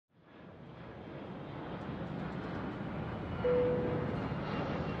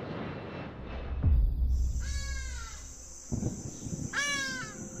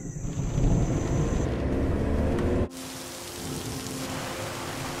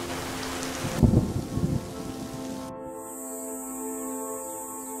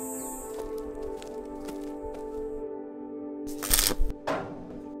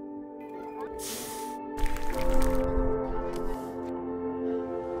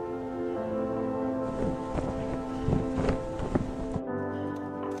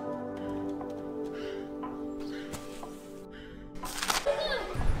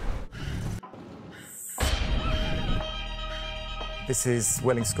This is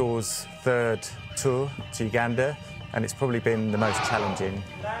Welling School's third tour to Uganda, and it's probably been the most challenging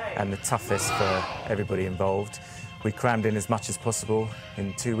and the toughest for everybody involved. We crammed in as much as possible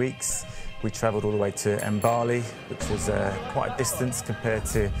in 2 weeks. We travelled all the way to Mbali, which was quite a distance compared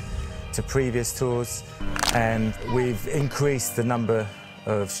to previous tours, and we've increased the number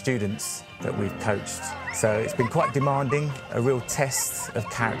of students that we've coached. So it's been quite demanding, a real test of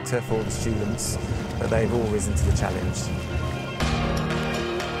character for all the students, but they've all risen to the challenge.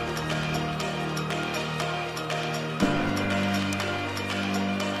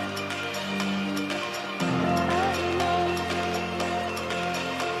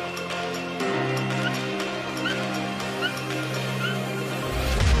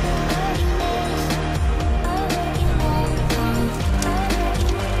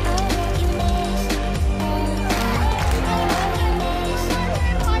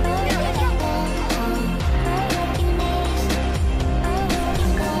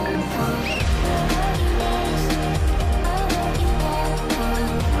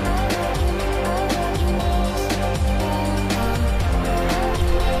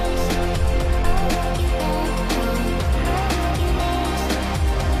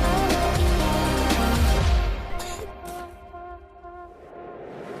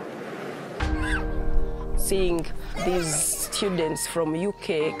 Seeing these students from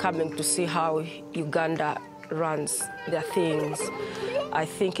UK coming to see how Uganda runs their things, I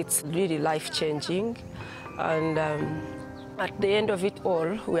think it's really life-changing. And at the end of it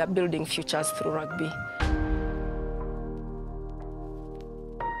all, we are building futures through rugby.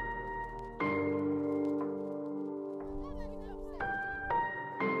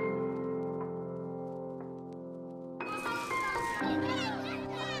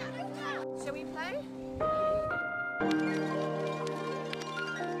 Shall we play?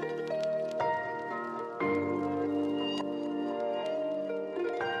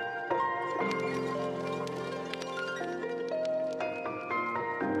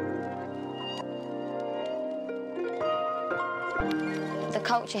 The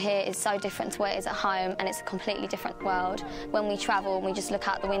culture here is so different to where it is at home, and it's a completely different world. When we travel and we just look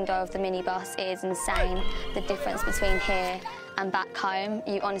out the window of the minibus, it is insane, the difference between here and back home.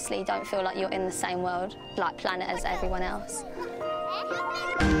 You honestly don't feel like you're in the same world, like planet as everyone else.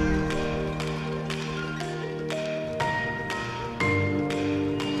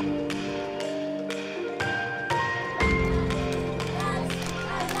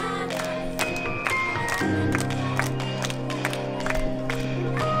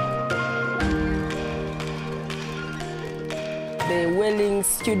 The Welling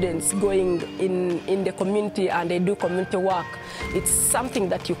students going in the community and they do community work, it's something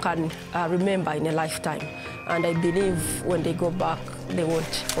that you can remember in a lifetime. And I believe when they go back, they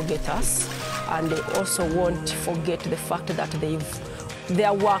won't forget us. And they also won't forget the fact that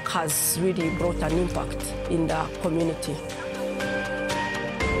their work has really brought an impact in the community.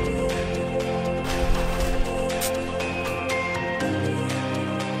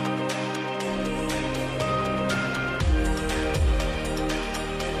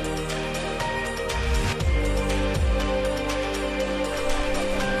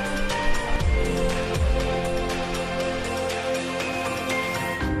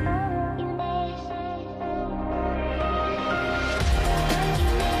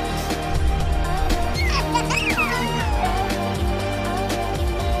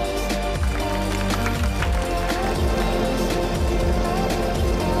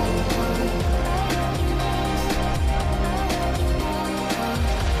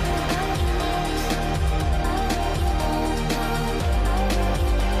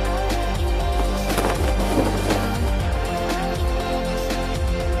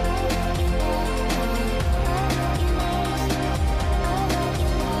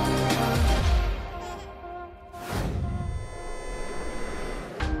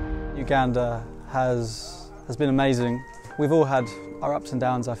 Uganda has been amazing. We've all had our ups and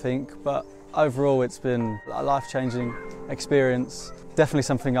downs, I think, but overall it's been a life-changing experience. Definitely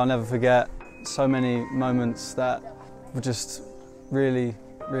something I'll never forget. So many moments that were just really,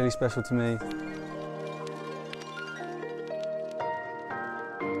 really special to me.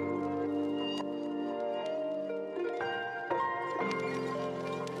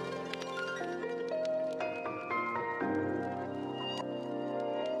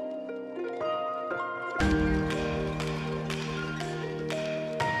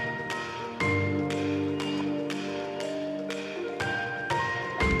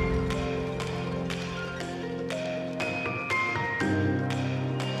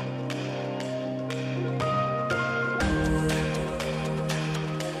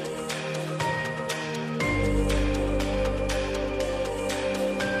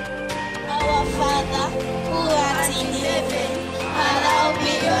 heaven, hallowed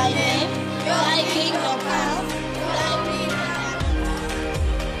be your name, your kingdom come, your will be done.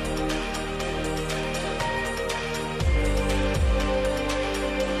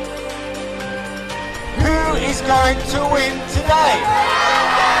 Who is going to win today?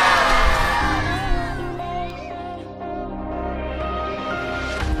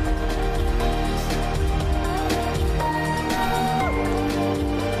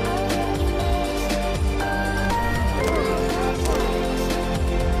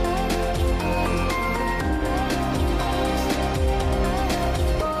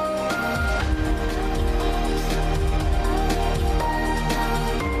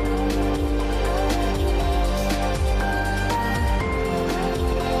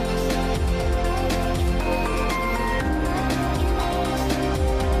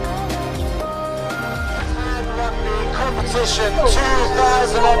 Competition 2019.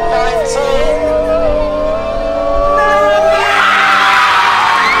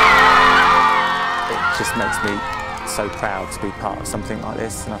 It just makes me so proud to be part of something like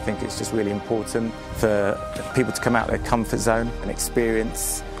this, and I think it's just really important for people to come out of their comfort zone and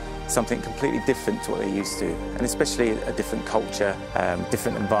experience something completely different to what they're used to, and especially a different culture,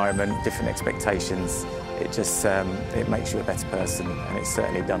 different environment, different expectations. It just it makes you a better person, and it's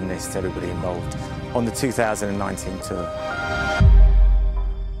certainly done this to everybody involved on the 2019 tour.